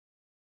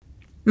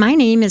My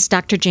name is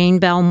Dr. Jane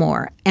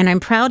Belmore, and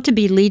I'm proud to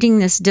be leading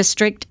this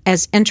district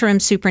as interim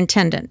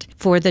superintendent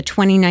for the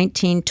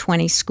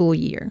 2019-20 school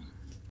year.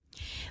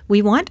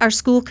 We want our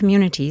school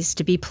communities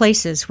to be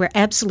places where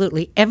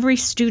absolutely every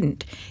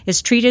student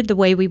is treated the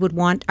way we would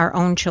want our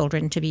own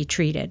children to be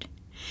treated.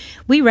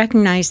 We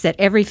recognize that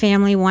every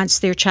family wants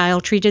their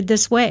child treated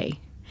this way.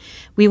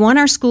 We want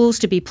our schools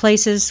to be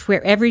places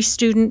where every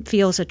student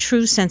feels a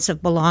true sense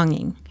of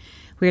belonging,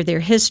 where their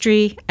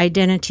history,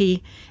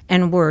 identity,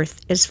 and worth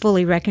is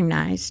fully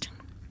recognized.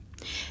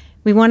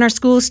 We want our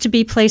schools to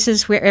be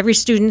places where every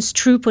student's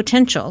true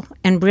potential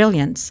and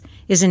brilliance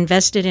is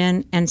invested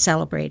in and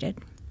celebrated.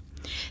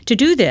 To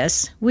do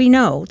this, we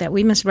know that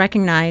we must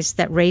recognize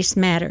that race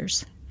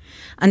matters.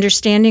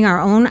 Understanding our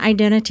own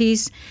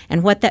identities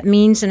and what that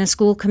means in a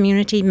school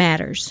community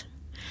matters.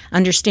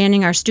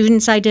 Understanding our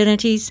students'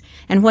 identities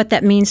and what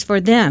that means for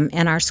them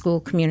in our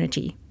school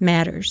community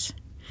matters.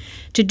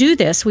 To do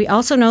this, we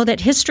also know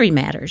that history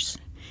matters.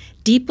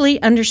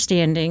 Deeply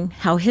understanding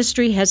how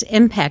history has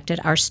impacted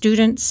our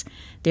students,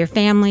 their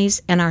families,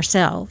 and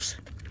ourselves.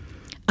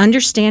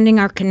 Understanding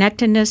our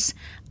connectedness,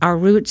 our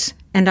roots,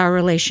 and our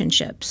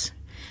relationships.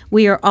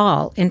 We are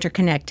all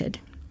interconnected.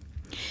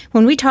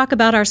 When we talk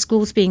about our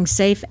schools being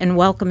safe and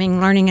welcoming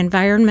learning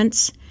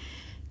environments,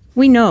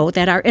 we know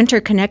that our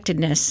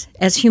interconnectedness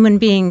as human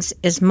beings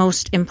is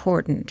most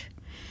important.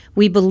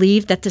 We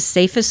believe that the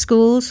safest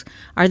schools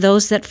are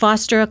those that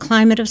foster a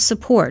climate of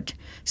support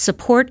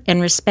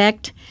and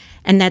respect,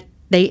 and that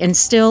they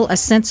instill a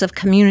sense of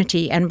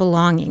community and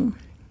belonging.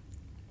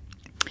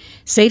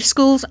 Safe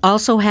schools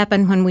also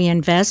happen when we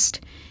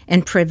invest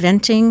in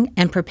preventing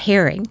and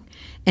preparing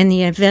in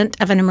the event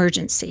of an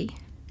emergency.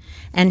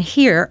 And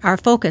here, our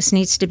focus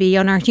needs to be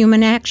on our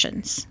human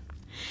actions.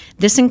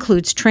 This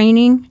includes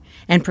training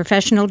and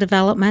professional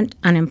development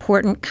on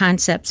important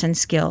concepts and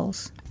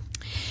skills.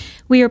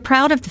 We are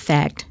proud of the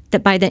fact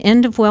that by the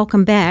end of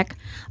Welcome Back,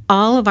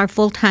 all of our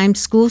full-time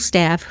school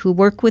staff who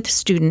work with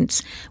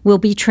students will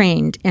be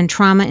trained in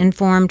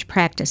trauma-informed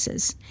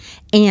practices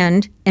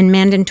and in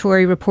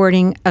mandatory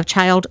reporting of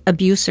child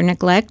abuse or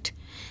neglect,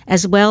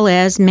 as well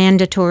as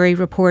mandatory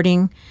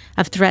reporting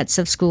of threats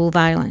of school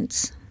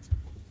violence.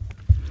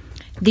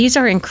 These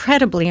are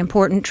incredibly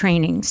important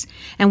trainings,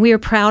 and we are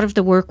proud of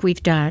the work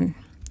we've done.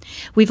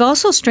 We've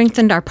also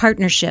strengthened our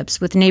partnerships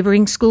with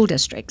neighboring school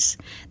districts,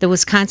 the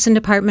Wisconsin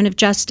Department of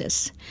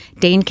Justice,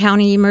 Dane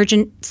County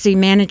Emergency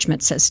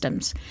Management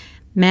Systems,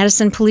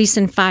 Madison Police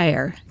and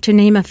Fire, to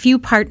name a few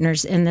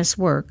partners in this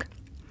work.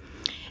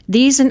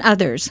 These and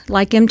others,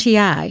 like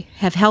MTI,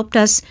 have helped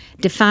us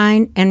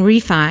define and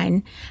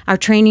refine our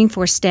training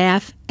for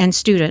staff and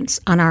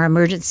students on our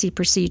emergency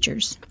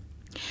procedures.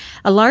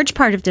 A large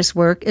part of this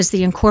work is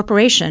the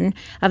incorporation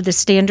of the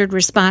Standard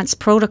Response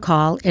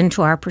Protocol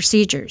into our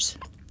procedures.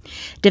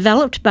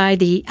 Developed by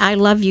the I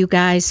Love You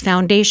Guys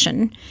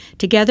Foundation,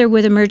 together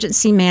with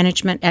emergency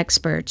management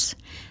experts,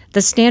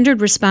 the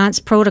Standard Response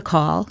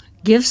Protocol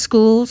gives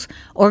schools,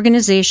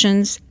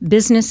 organizations,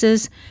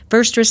 businesses,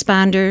 first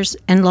responders,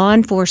 and law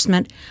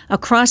enforcement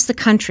across the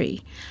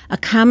country a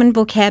common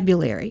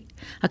vocabulary,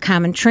 a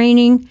common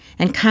training,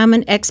 and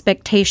common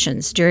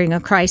expectations during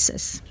a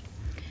crisis.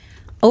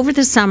 Over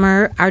the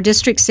summer, our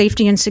district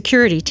safety and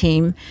security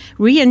team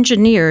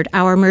re-engineered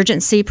our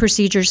emergency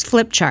procedures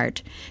flip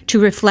chart to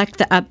reflect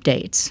the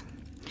updates.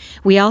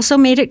 We also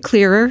made it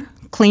clearer,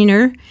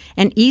 cleaner,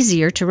 and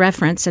easier to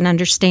reference and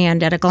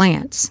understand at a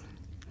glance.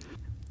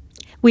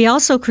 We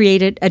also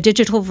created a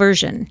digital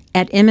version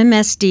at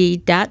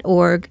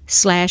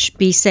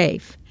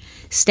mmsd.org/besafe.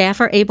 Staff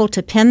are able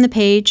to pin the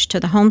page to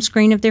the home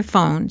screen of their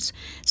phones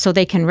so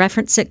they can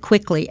reference it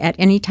quickly at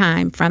any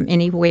time from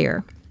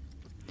anywhere.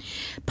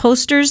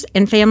 Posters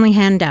and family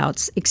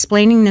handouts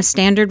explaining the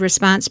Standard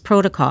Response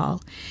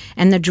Protocol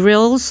and the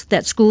drills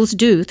that schools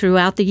do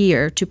throughout the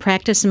year to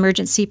practice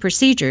emergency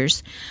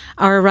procedures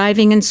are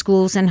arriving in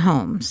schools and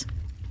homes.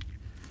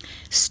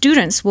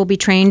 Students will be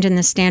trained in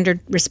the Standard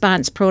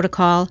Response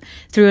Protocol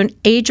through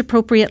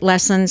age-appropriate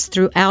lessons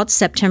throughout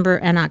September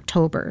and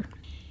October.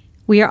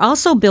 We are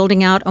also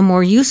building out a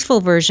more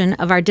useful version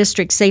of our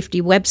district safety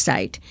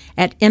website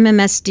at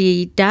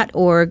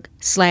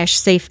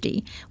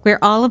mmsd.org/safety,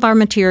 where all of our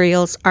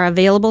materials are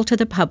available to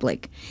the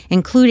public,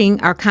 including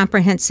our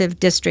comprehensive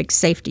district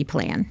safety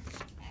plan.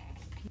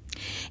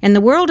 In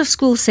the world of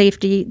school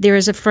safety, there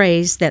is a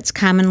phrase that's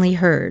commonly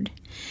heard: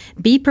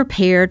 be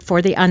prepared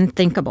for the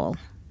unthinkable.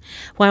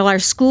 While our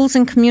schools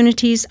and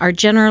communities are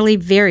generally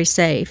very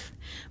safe,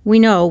 we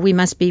know we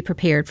must be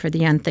prepared for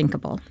the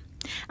unthinkable.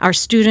 Our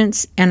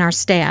students and our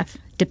staff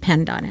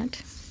depend on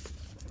it.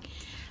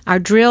 Our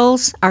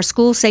drills, our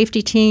school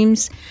safety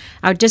teams,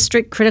 our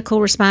district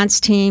critical response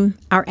team,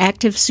 our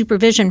active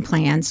supervision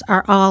plans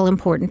are all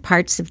important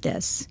parts of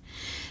this.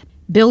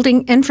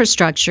 Building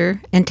infrastructure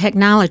and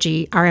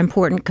technology are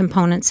important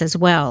components as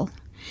well.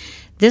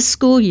 This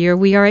school year,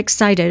 we are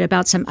excited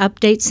about some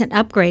updates and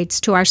upgrades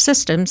to our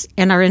systems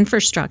and our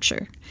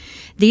infrastructure.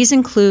 These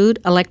include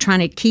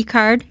electronic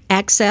keycard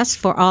access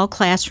for all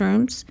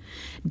classrooms,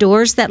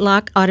 doors that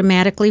lock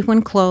automatically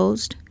when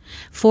closed,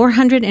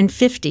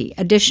 450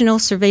 additional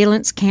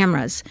surveillance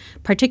cameras,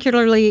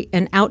 particularly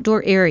in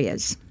outdoor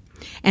areas,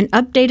 an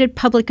updated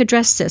public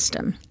address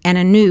system, and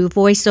a new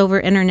voice-over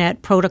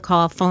Internet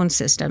protocol phone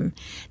system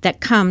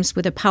that comes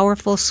with a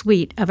powerful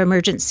suite of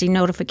emergency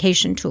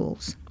notification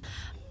tools.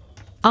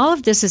 All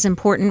of this is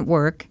important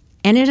work,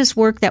 and it is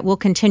work that will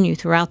continue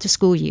throughout the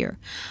school year.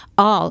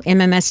 All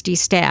MMSD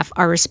staff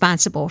are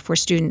responsible for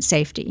student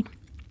safety.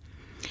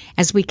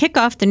 As we kick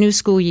off the new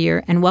school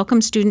year and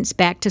welcome students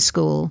back to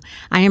school,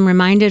 I am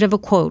reminded of a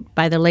quote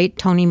by the late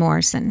Toni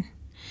Morrison.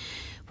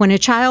 "When a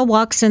child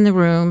walks in the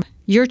room,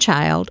 your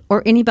child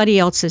or anybody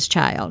else's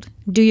child,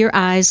 do your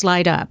eyes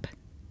light up?"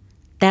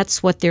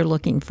 That's what they're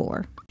looking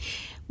for.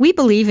 We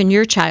believe in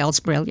your child's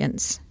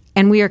brilliance,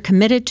 and we are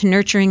committed to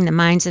nurturing the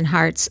minds and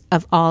hearts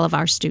of all of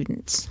our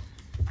students.